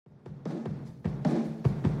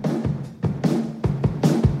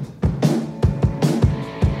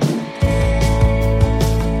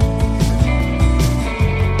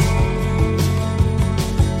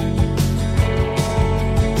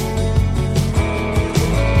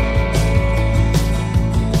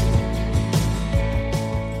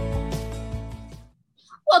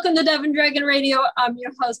Welcome to Devon Dragon Radio. I'm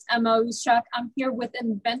your host, M.L.Ruscsak. I'm here with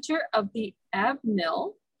inventor of the ab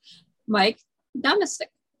mill, Mike Domesick.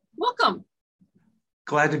 Welcome.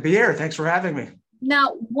 Glad to be here. Thanks for having me.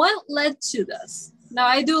 Now, what led to this? Now,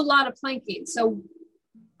 I do a lot of planking, so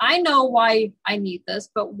I know why I need this,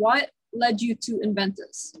 but what led you to invent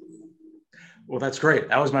this? Well, that's great.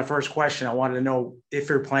 That was my first question. I wanted to know if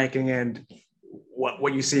you're planking and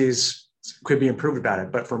what you see could be improved about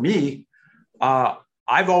it. But for me,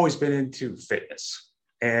 I've always been into fitness,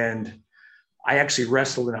 and I actually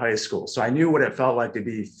wrestled in high school. So I knew what it felt like to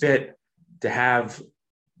be fit, to have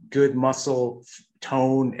good muscle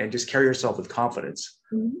tone, and just carry yourself with confidence.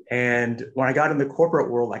 Mm-hmm. And when I got in the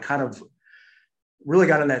corporate world, I kind of really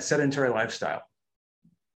got in that sedentary lifestyle.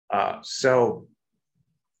 So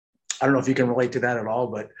I don't know if you can relate to that at all,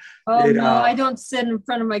 but no, I don't sit in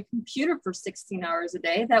front of my computer for 16 hours a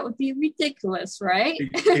day. That would be ridiculous, right?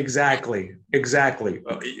 Exactly.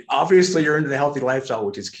 Obviously, you're into the healthy lifestyle,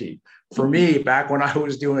 which is key. For me, back when I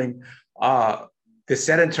was doing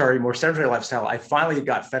the more sedentary lifestyle, I finally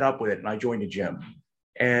got fed up with it, and I joined a gym.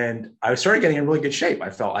 And I started getting in really good shape. I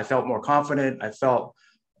felt more confident. I felt,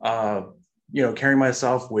 carrying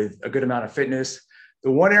myself with a good amount of fitness. The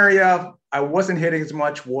one area I wasn't hitting as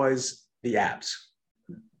much was the abs,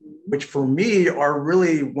 which for me are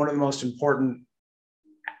really one of the most important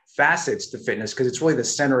facets to fitness, because it's really the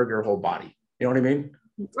center of your whole body. You know what I mean?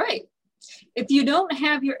 Right. If you don't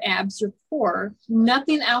have your abs, your core,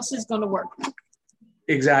 nothing else is going to work.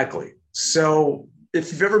 Exactly. So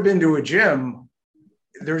if you've ever been to a gym,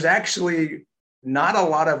 there's actually not a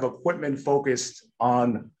lot of equipment focused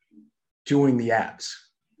on doing the abs.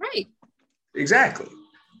 Right. Exactly.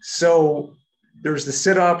 So there's the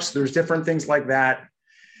sit-ups, there's different things like that.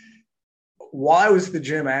 While I was at the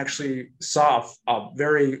gym, I actually saw a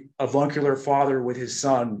very avuncular father with his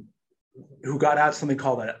son who got out something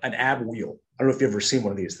called an ab wheel. I don't know if you've ever seen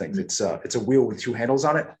one of these things. It's a wheel with two handles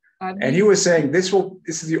on it. And he was saying, this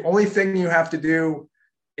is the only thing you have to do.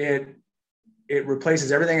 It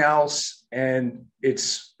replaces everything else, and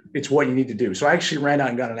it's what you need to do. So I actually ran out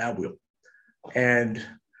and got an ab wheel. And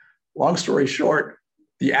long story short,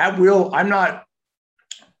 the ab wheel,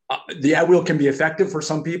 the ab wheel can be effective for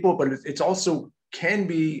some people, but it's also can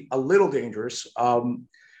be a little dangerous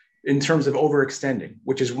in terms of overextending,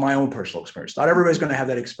 which is my own personal experience. Not everybody's going to have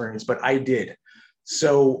that experience, but I did.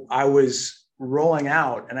 So I was rolling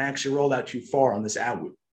out, and I actually rolled out too far on this ab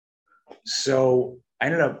wheel. So I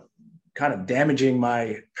ended up kind of damaging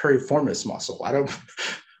my piriformis muscle.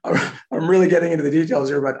 I'm really getting into the details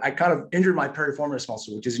here, but I kind of injured my piriformis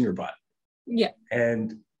muscle, which is in your butt. Yeah.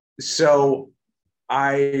 And so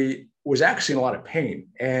I was actually in a lot of pain,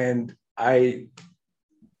 and I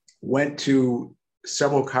went to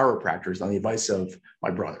several chiropractors on the advice of my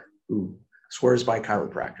brother, who swears by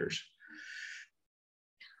chiropractors.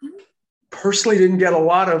 Personally, didn't get a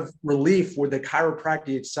lot of relief with the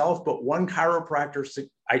chiropractic itself, but one chiropractor,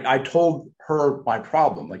 I told her my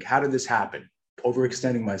problem, like, how did this happen?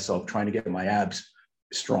 Overextending myself, trying to get my abs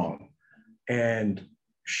strong. And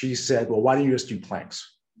she said, well, why don't you just do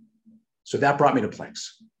planks? So that brought me to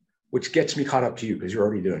planks, which gets me caught up to you because you're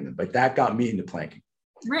already doing them, but that got me into planking.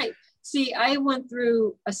 Right. See, I went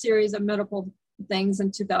through a series of medical things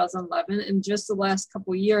in 2011, and just the last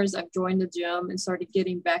couple of years, I've joined the gym and started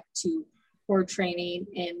getting back to core training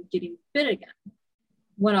and getting fit again.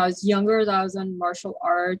 When I was younger, I was in martial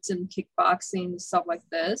arts and kickboxing, stuff like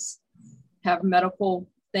this. Have medical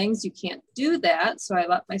things, you can't do that. So I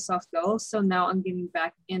let myself go. So now I'm getting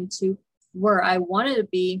back into where I wanted to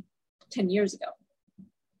be 10 years ago.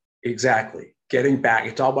 Exactly. Getting back.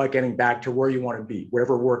 It's all about getting back to where you want to be,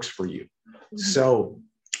 whatever works for you. Mm-hmm. So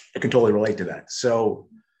I can totally relate to that. So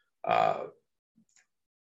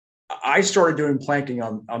I started doing planking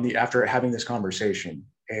after having this conversation,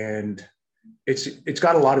 and it's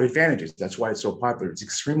got a lot of advantages. That's why it's so popular. It's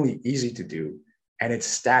extremely easy to do. And it's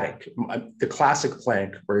static. The classic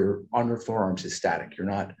plank where you're on your forearms is static. You're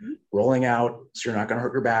not rolling out, so you're not going to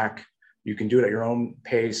hurt your back. You can do it at your own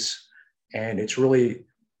pace. And it's really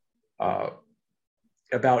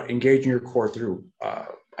about engaging your core through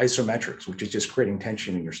isometrics, which is just creating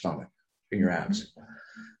tension in your stomach, in your abs.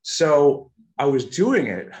 So I was doing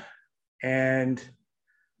it, and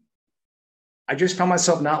I just found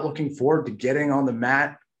myself not looking forward to getting on the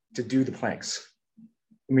mat to do the planks.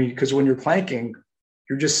 I mean, because when you're planking,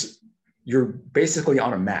 you're basically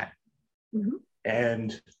on a mat. Mm-hmm.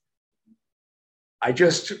 And I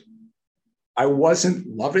wasn't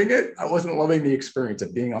loving it. I wasn't loving the experience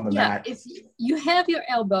of being on the mat. If you have your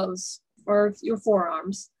elbows or your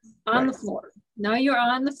forearms on the floor, now you're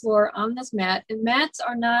on the floor on this mat, and mats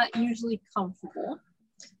are not usually comfortable.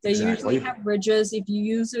 They usually have ridges. If you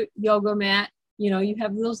use a yoga mat, you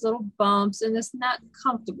have those little bumps and it's not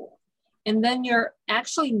comfortable. And then you're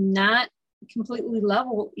actually not completely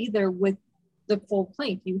level either with the full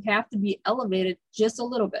plank. You have to be elevated just a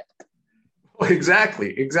little bit.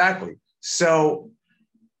 Exactly. So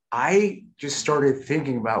I just started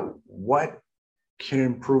thinking about what can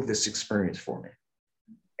improve this experience for me.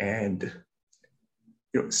 And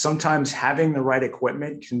sometimes having the right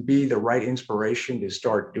equipment can be the right inspiration to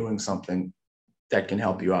start doing something that can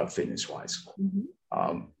help you out fitness-wise.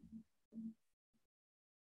 Mm-hmm.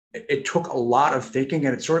 It took a lot of thinking,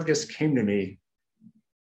 and it sort of just came to me.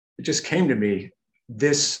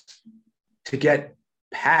 This to get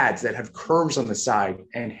pads that have curves on the side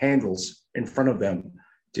and handles in front of them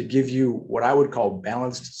to give you what I would call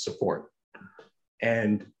balanced support.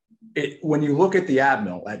 And when you look at the ab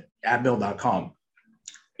mill at abmill.com,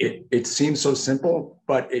 it seems so simple,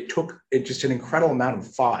 but it took just an incredible amount of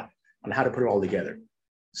thought on how to put it all together.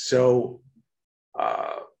 So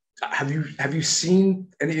have you seen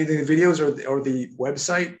any of the videos or the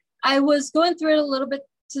website? I was going through it a little bit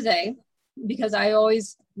today because I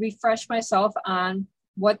always refresh myself on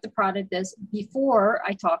what the product is before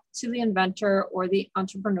I talk to the inventor or the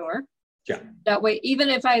entrepreneur. Yeah. That way, even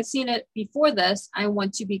if I've seen it before this, I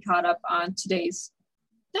want to be caught up on today's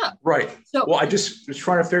stuff. Right. So, well, I just was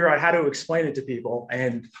trying to figure out how to explain it to people,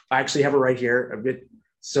 and I actually have it right here a bit.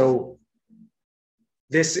 So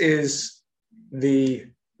this is the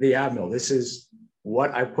ab mill. This is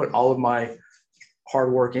what I put all of my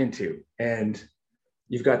hard work into. And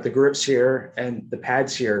you've got the grips here and the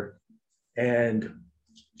pads here and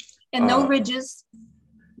no ridges.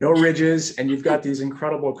 No ridges. And you've got these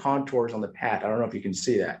incredible contours on the pad. I don't know if you can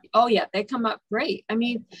see that. Oh yeah, they come up great. I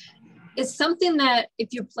mean, it's something that if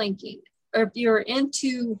you're planking or if you're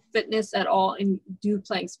into fitness at all and do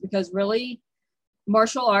planks, because really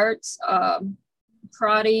martial arts,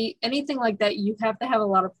 karate, anything like that, you have to have a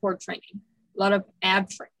lot of core training, a lot of ab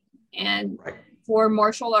training. And for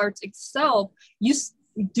martial arts itself, you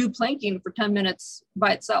do planking for 10 minutes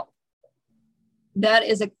by itself. That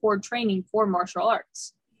is a core training for martial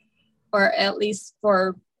arts, or at least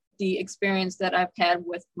for the experience that I've had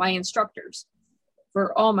with my instructors,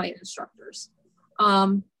 for all my instructors.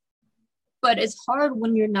 But it's hard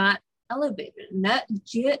when you're not elevated, and that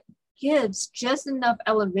gives just enough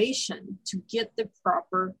elevation to get the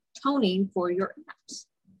proper toning for your abs.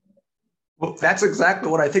 Well, that's exactly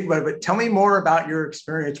what I think about it. But tell me more about your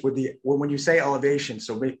experience with when you say elevation.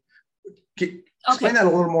 So explain that a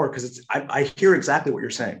little more, because I hear exactly what you're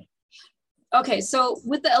saying. Okay, so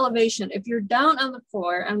with the elevation, if you're down on the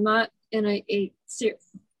floor, I'm not in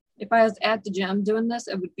if I was at the gym doing this,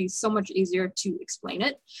 it would be so much easier to explain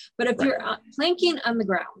it. But if you're planking on the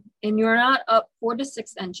ground and you're not up 4 to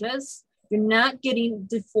 6 inches, you're not getting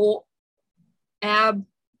the full ab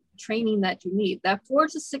training that you need. That 4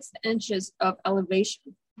 to 6 inches of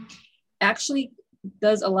elevation actually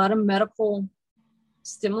does a lot of medical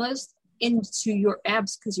stimulus into your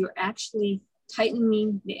abs, because you're actually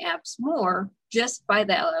tightening the abs more just by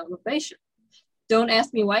that elevation. Don't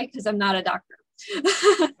ask me why, because I'm not a doctor.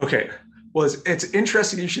 Okay. Well, it's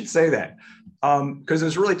interesting you should say that, because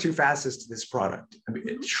there's really 2 facets to this product. I mean,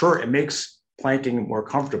 it makes planking more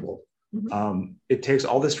comfortable. Mm-hmm. It takes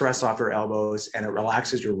all the stress off your elbows and it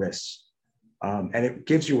relaxes your wrists. And it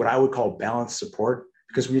gives you what I would call balanced support,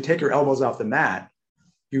 because when you take your elbows off the mat,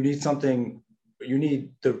 you need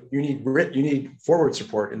forward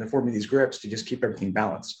support in the form of these grips to just keep everything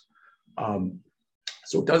balanced.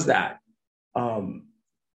 So it does that.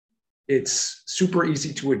 It's super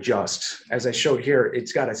easy to adjust. As I showed here,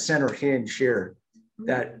 it's got a center hinge here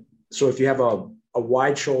so if you have a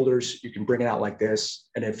wide shoulders, you can bring it out like this.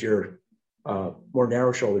 And if you're more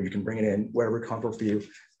narrow shoulder, you can bring it in wherever comfortable for you.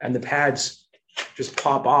 And the pads just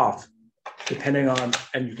pop off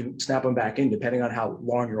and you can snap them back in depending on how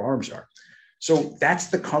long your arms are. So that's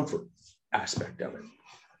the comfort aspect of it.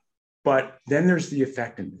 But then there's the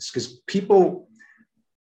effectiveness, because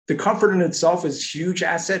the comfort in itself is a huge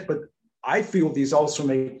asset, but I feel these also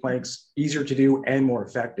make planks easier to do and more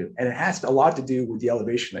effective. And it has a lot to do with the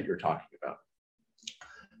elevation that you're talking about.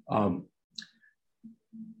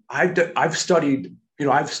 I've studied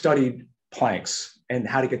planks and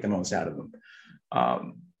how to get the most out of them.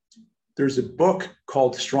 There's a book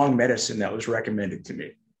called Strong Medicine that was recommended to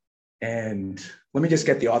me. And let me just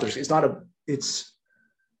get the authors. It's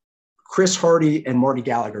Chris Hardy and Marty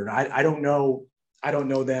Gallagher. And I don't know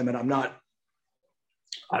them, and I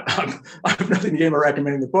have nothing to gain by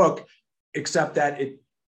recommending the book, except that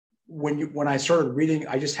when I started reading,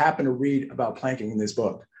 I just happened to read about planking in this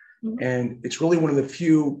book. Mm-hmm. And it's really one of the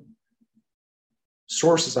few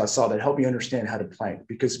sources I saw that helped me understand how to plank,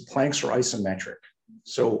 because planks are isometric.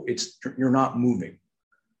 So you're not moving.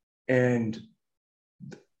 And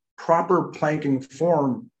proper planking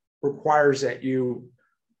form requires that you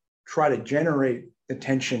try to generate the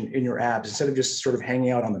tension in your abs. Instead of just sort of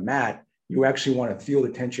hanging out on the mat, you actually want to feel the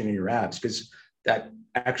tension in your abs, because that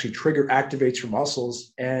actually activates your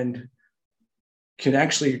muscles and can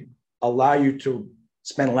actually allow you to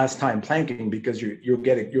spend less time planking, because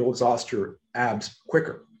you'll exhaust your abs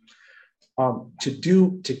quicker.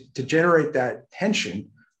 To generate that tension,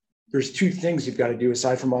 there's two things you've got to do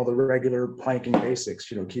aside from all the regular planking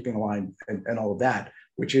basics, keeping aligned and all of that,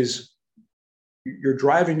 which is you're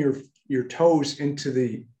driving your toes into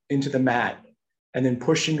the mat and then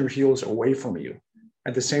pushing your heels away from you.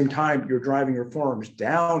 At the same time, you're driving your forearms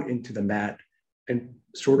down into the mat and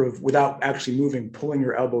sort of, without actually moving, pulling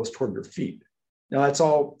your elbows toward your feet. Now that's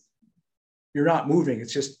all, you're not moving.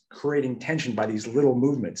 It's just creating tension by these little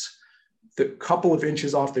movements. The couple of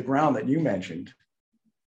inches off the ground that you mentioned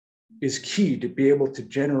is key to be able to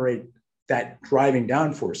generate that driving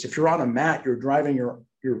down force. If you're on a mat, you're driving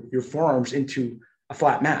your forearms into a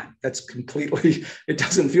flat mat. That's completely, it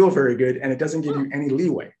doesn't feel very good, and it doesn't give you any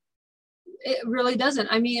leeway. It really doesn't.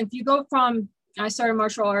 I mean, if you go from, I started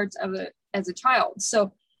martial arts as a child.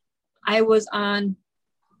 So I was on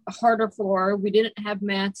a harder floor. We didn't have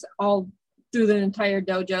mats all through the entire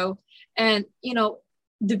dojo. And,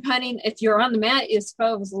 depending if you're on the mat, it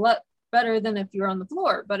feels a lot better than if you're on the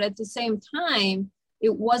floor. But at the same time,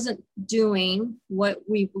 it wasn't doing what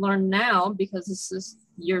we've learned now, because this is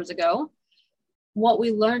years ago, what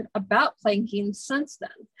we learned about planking since then,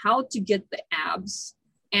 how to get the abs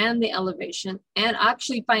and the elevation and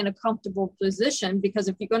actually find a comfortable position, because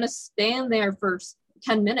if you're going to stand there for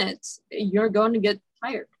 10 minutes, you're going to get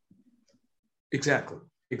tired. Exactly.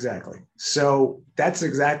 So that's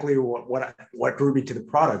exactly what drew me to the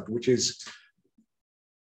product, which is,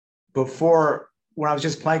 before, when I was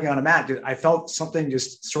just planking on a mat, I felt something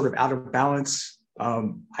just sort of out of balance.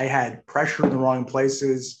 I had pressure in the wrong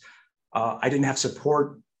places. I didn't have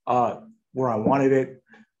support where I wanted it.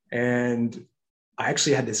 And I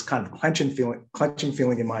actually had this kind of clenching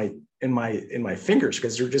feeling in my fingers,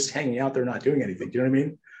 because they're just hanging out there, not doing anything. Do you know what I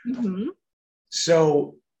mean? Mm-hmm.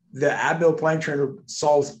 So the Abdul Plank Trainer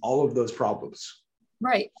solves all of those problems.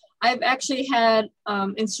 Right. I've actually had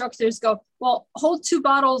instructors go, well, hold 2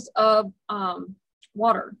 bottles of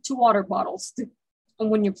water, 2 water bottles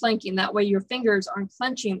when you're planking. That way your fingers aren't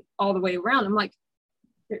clenching all the way around. I'm like,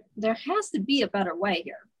 there has to be a better way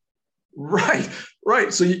here. Right.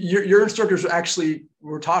 So your instructors actually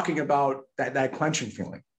were talking about that clenching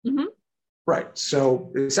feeling. Mm-hmm. Right.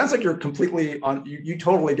 So it sounds like you're completely on. You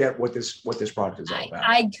totally get what this product is all about.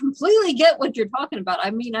 I completely get what you're talking about. I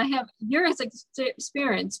mean, I have years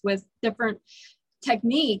experience with different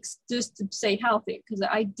techniques just to stay healthy, because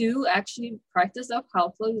I do actually practice a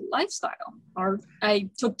healthy lifestyle. Or I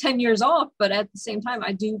took 10 years off, but at the same time,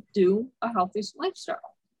 I do a healthy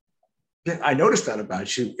lifestyle. Yeah, I noticed that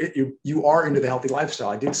about you. You are into the healthy lifestyle.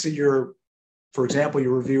 I did see for example,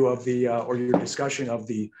 your review of or your discussion of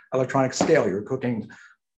the electronic scale. You're cooking,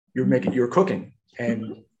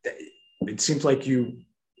 and it seems like you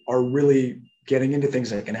are really getting into things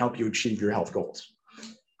that can help you achieve your health goals.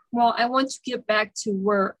 Well, I want to get back to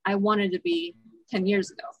where I wanted to be 10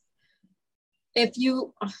 years ago.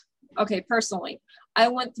 Personally, I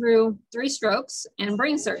went through 3 strokes and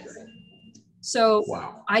brain surgery. So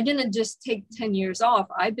wow. I didn't just take 10 years off.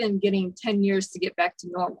 I've been getting 10 years to get back to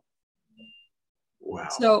normal. Wow.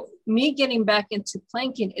 So me getting back into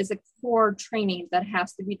planking is a core training that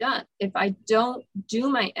has to be done. If I don't do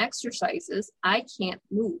my exercises, I can't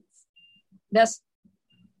move. That's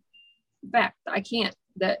fact. I can't.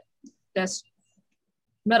 That's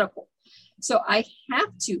medical. So I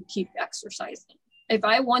have to keep exercising. If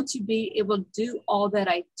I want to be able to do all that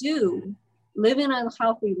I do, living a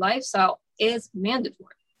healthy lifestyle is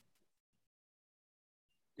mandatory.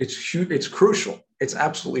 It's crucial. It's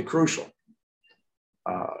absolutely crucial.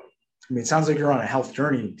 It sounds like you're on a health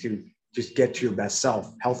journey to just get to your best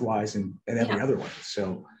self, health-wise and every other way.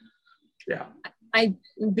 So, yeah. I've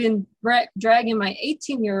been dragging my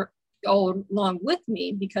 18-year-old along with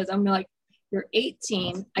me, because I'm like, you're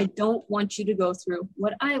 18. I don't want you to go through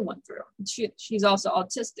what I went through. She's also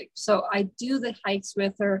autistic. So I do the hikes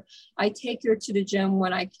with her. I take her to the gym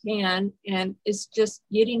when I can. And it's just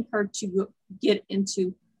getting her to get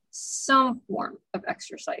into some form of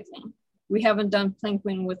exercising. We haven't done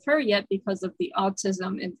planking with her yet because of the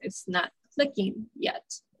autism, and it's not clicking yet.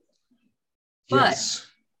 But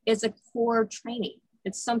it's a core training.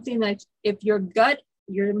 It's something that if your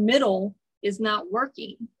middle is not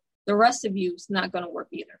working, the rest of you is not going to work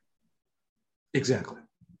either. Exactly.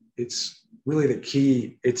 It's really the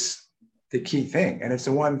key. It's the key thing. And it's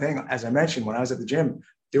the one thing, as I mentioned, when I was at the gym,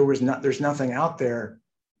 there's nothing out there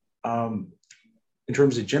in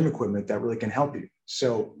terms of gym equipment that really can help you.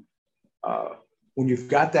 So when you've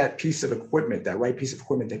got that piece of equipment, that right piece of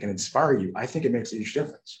equipment that can inspire you, I think it makes a huge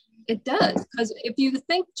difference. It does. Because if you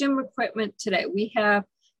think gym equipment today, we have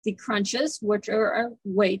the crunches, which are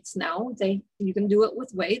weights now. You can do it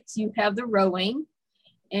with weights. You have the rowing,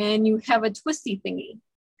 and you have a twisty thingy.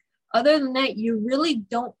 Other than that, you really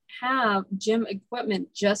don't have gym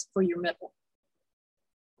equipment just for your middle.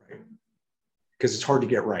 Right. Because it's hard to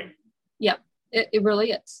get right. Yeah, it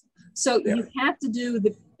really is. So you have to do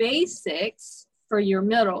the basics for your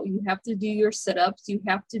middle. You have to do your sit-ups. You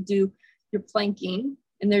have to do your planking.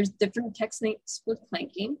 And there's different techniques with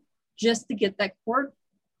planking just to get that core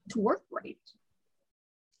to work right.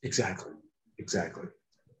 Exactly.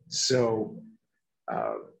 So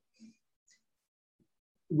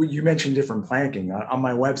you mentioned different planking. On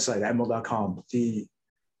my website, M.L.Ruscsak,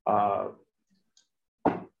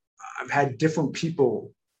 I've had different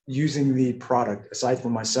people using the product, aside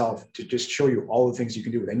from myself, to just show you all the things you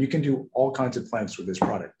can do with it. And you can do all kinds of planks with this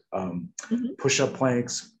product. Push-up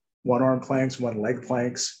planks, one-arm planks, one-leg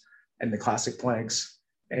planks, and the classic planks.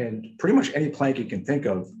 And pretty much any plank you can think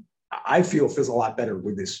of, I feel feels a lot better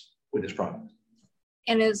with this product.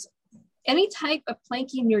 And as any type of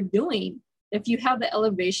planking you're doing, if you have the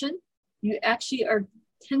elevation, you actually are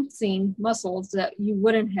tensing muscles that you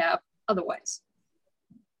wouldn't have otherwise.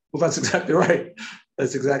 Well, that's exactly right.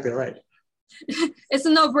 It's a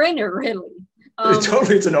no-brainer, really.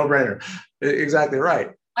 It's a no-brainer. Exactly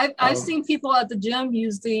right. I've seen people at the gym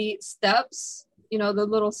use the steps, the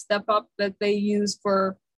little step up that they use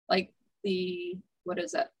for like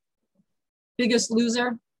Biggest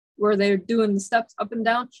Loser, where they're doing the steps up and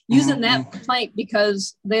down, using that plank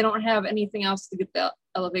because they don't have anything else to get the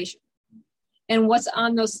elevation. And what's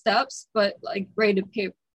on those steps but like graded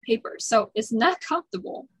paper. So it's not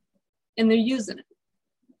comfortable, and they're using it.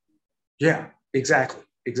 Yeah, exactly.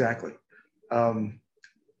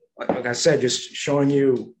 Like I said, just showing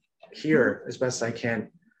you here as best I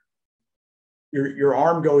can. Your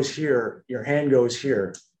arm goes here, your hand goes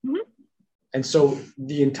here. And so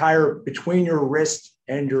the entire between your wrist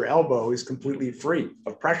and your elbow is completely free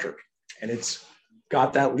of pressure. And it's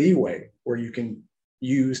got that leeway where you can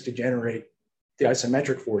use to generate the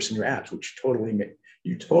isometric force in your abs, which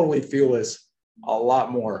you totally feel this a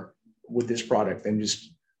lot more with this product than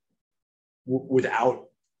just without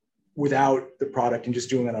the product and just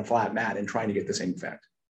doing it on a flat mat and trying to get the same effect.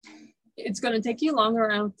 It's going to take you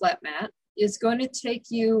longer on a flat mat. It's going to take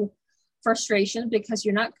you frustration because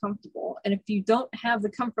you're not comfortable. And if you don't have the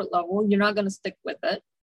comfort level, you're not going to stick with it.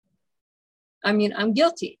 I mean, I'm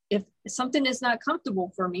guilty. If something is not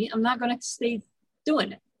comfortable for me, I'm not going to stay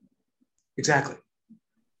doing it. Exactly.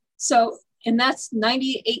 So, and that's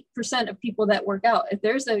 98% of people that work out. If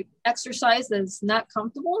there's an exercise that's not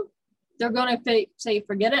comfortable, they're going to say,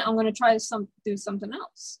 forget it. I'm going to try to do something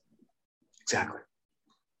else. Exactly.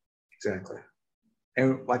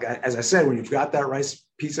 And as I said, when you've got that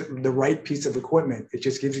right piece of equipment, it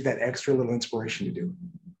just gives you that extra little inspiration to do.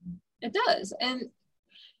 It does. And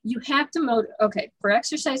you have to for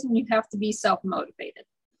exercising, you have to be self-motivated.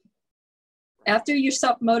 After you're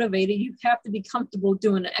self-motivated, you have to be comfortable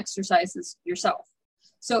doing the exercises yourself.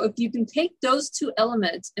 So if you can take those two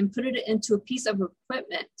elements and put it into a piece of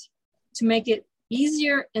equipment to make it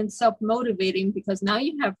easier and self-motivating, because now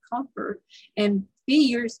you have comfort, and B,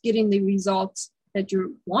 you're getting the results that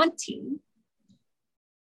you're wanting,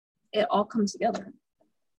 it all comes together.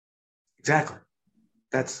 Exactly.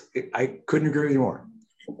 I couldn't agree with you more.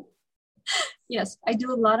 Yes, I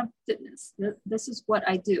do a lot of fitness. This is what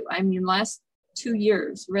I do. I mean, last 2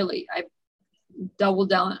 years, really, I've doubled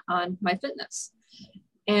down on my fitness.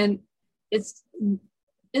 And it's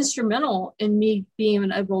instrumental in me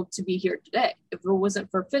being able to be here today. If it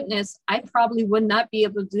wasn't for fitness, I probably would not be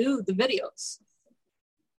able to do the videos.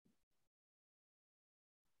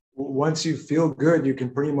 Once you feel good, you can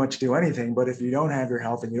pretty much do anything. But if you don't have your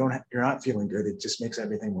health and you're not feeling good, it just makes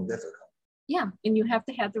everything more difficult. Yeah, and you have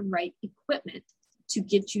to have the right equipment to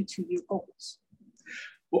get you to your goals.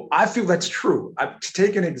 Well, I feel that's true. To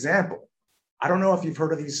take an example, I don't know if you've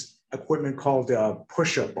heard of these equipment called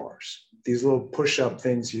push-up bars. These little push-up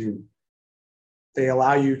things, they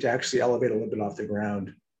allow you to actually elevate a little bit off the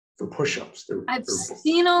ground for push-ups. I've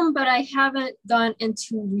seen them, but I haven't gone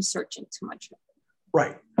into researching too much.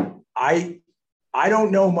 Right. I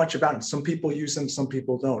don't know much about them. Some people use them, some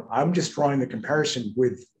people don't. I'm just drawing the comparison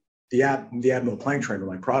with the Admiral Plank Trainer,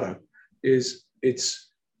 my product. It's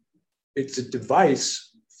it's a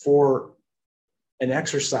device for an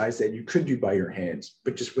exercise that you could do by your hands,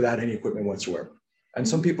 but just without any equipment whatsoever. And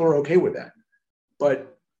some people are okay with that,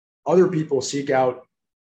 but other people seek out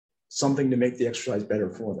something to make the exercise better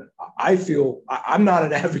for them. I feel I'm not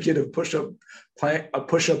an advocate of push-up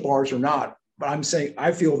bars or not, but I'm saying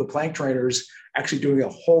I feel the plank trainer is actually doing a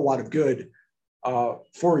whole lot of good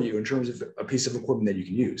for you in terms of a piece of equipment that you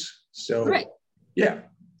can use. So, right. Yeah.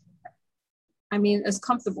 I mean, it's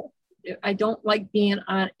comfortable. I don't like being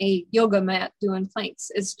on a yoga mat doing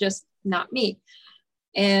planks. It's just not me.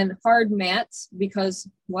 And hard mats, because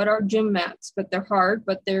what are gym mats? But they're hard,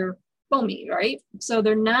 but they're foamy, right? So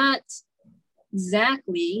they're not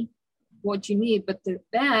exactly what you need, but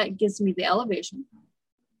that gives me the elevation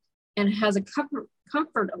and has a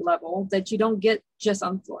comfort level that you don't get just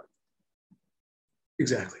on the floor.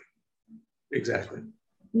 Exactly.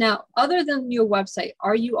 Now, other than your website,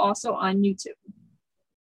 are you also on YouTube?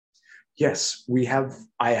 Yes,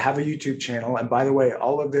 I have a YouTube channel. And by the way,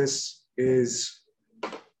 all the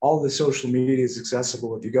social media is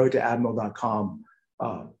accessible. If you go to admiral.com,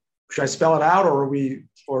 should I spell it out or are we?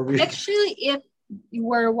 Actually, if you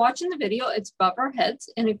were watching the video, it's above our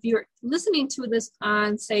heads. And if you're listening to this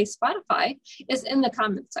on, say, Spotify, it's in the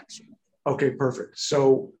comment section. Okay, perfect.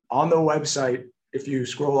 So on the website, if you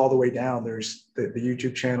scroll all the way down, there's the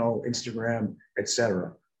YouTube channel, Instagram,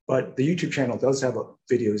 etc. But the YouTube channel does have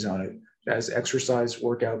videos on it. It has exercise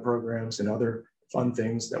workout programs and other fun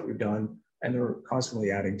things that we've done, and they're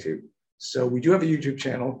constantly adding to. So we do have a YouTube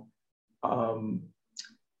channel.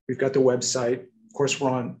 We've got the website. Of course,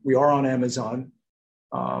 we are on Amazon.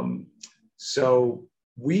 So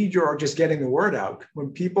we are just getting the word out. When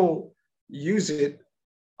people use it,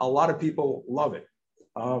 a lot of people love it.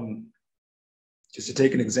 Just to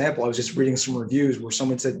take an example, I was just reading some reviews where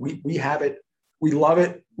someone said, we have it, we love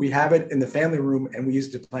it, we have it in the family room, and we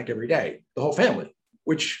use it to plank every day, the whole family,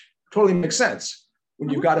 which totally makes sense. When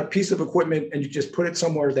you've got a piece of equipment and you just put it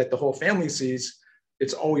somewhere that the whole family sees,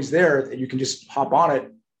 it's always there, and you can just hop on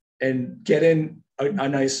it and get in a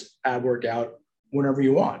nice ab workout whenever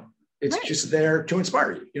you want. It's just there to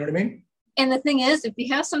inspire you. You know what I mean? And the thing is, if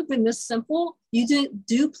you have something this simple, you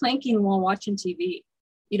do planking while watching TV.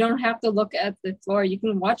 You don't have to look at the floor. You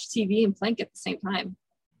can watch TV and plank at the same time.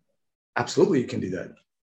 Absolutely, you can do that.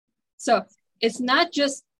 So it's not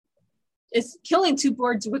just, it's killing two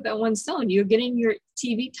birds with that one stone. You're getting your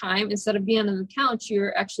TV time. Instead of being on the couch,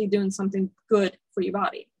 you're actually doing something good for your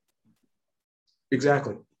body.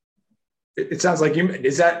 Exactly. It sounds like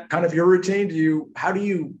is that kind of your routine? How do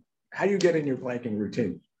you get in your planking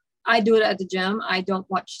routine? I do it at the gym. I don't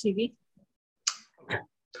watch TV. Okay.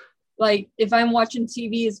 Like if I'm watching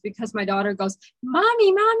TV, it's because my daughter goes,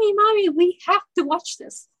 Mommy, we have to watch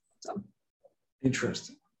this. So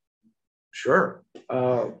interesting. Sure.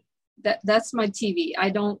 That's my TV. I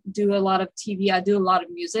don't do a lot of TV. I do a lot of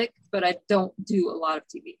music, but I don't do a lot of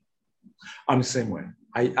TV. I'm the same way.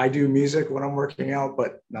 I do music when I'm working out,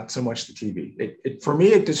 but not so much the TV. For me,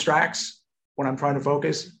 it distracts when I'm trying to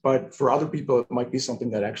focus, but for other people, it might be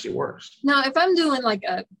something that actually works. Now, if I'm doing like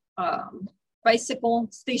a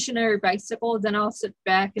stationary bicycle, then I'll sit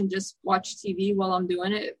back and just watch TV while I'm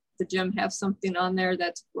doing it. If the gym has something on there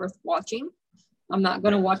that's worth watching, I'm not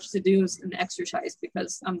going to watch to do an exercise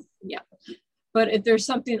because But if there's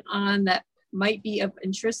something on that might be of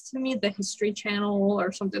interest to me, the History Channel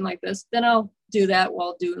or something like this, then I'll do that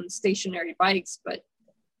while doing stationary bikes. But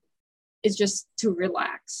it's just to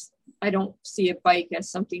relax. I don't see a bike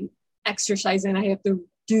as something exercising. I have to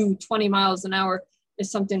do 20 miles an hour.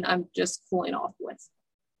 It's something I'm just cooling off with.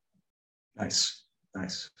 Nice.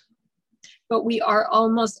 But we are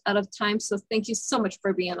almost out of time. So thank you so much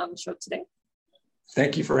for being on the show today.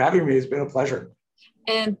 Thank you for having me. It's been a pleasure.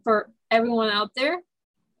 And for everyone out there,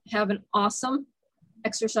 have an awesome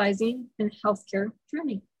exercising and healthcare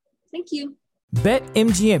journey. Thank you.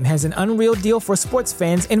 BetMGM has an unreal deal for sports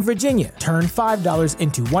fans in Virginia. Turn $5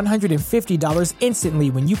 into $150 instantly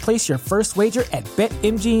when you place your first wager at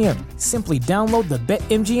BetMGM. Simply download the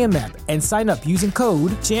BetMGM app and sign up using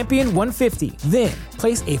code Champion150. Then,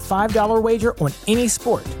 place a $5 wager on any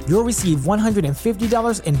sport. You'll receive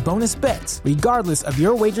 $150 in bonus bets, regardless of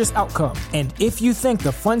your wager's outcome. And if you think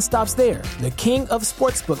the fun stops there, the king of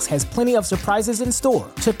sportsbooks has plenty of surprises in store.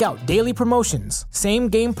 Check out daily promotions,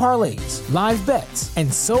 same-game parlays, live bets,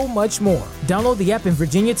 and so much more. Download the app in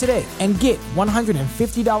Virginia today and get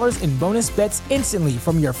 $150 in bonus bets instantly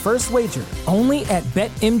from your first wager. Only at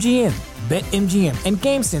BetMGM. BetMGM and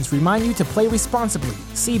GameSense remind you to play responsibly.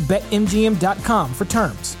 See BetMGM.com for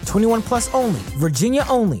terms. 21 plus only. Virginia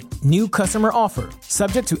only. New customer offer.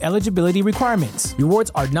 Subject to eligibility requirements.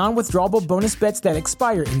 Rewards are non-withdrawable bonus bets that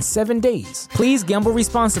expire in 7 days. Please gamble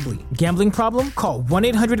responsibly. Gambling problem? Call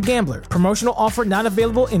 1-800-GAMBLER. Promotional offer not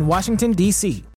available in Washington, D.C.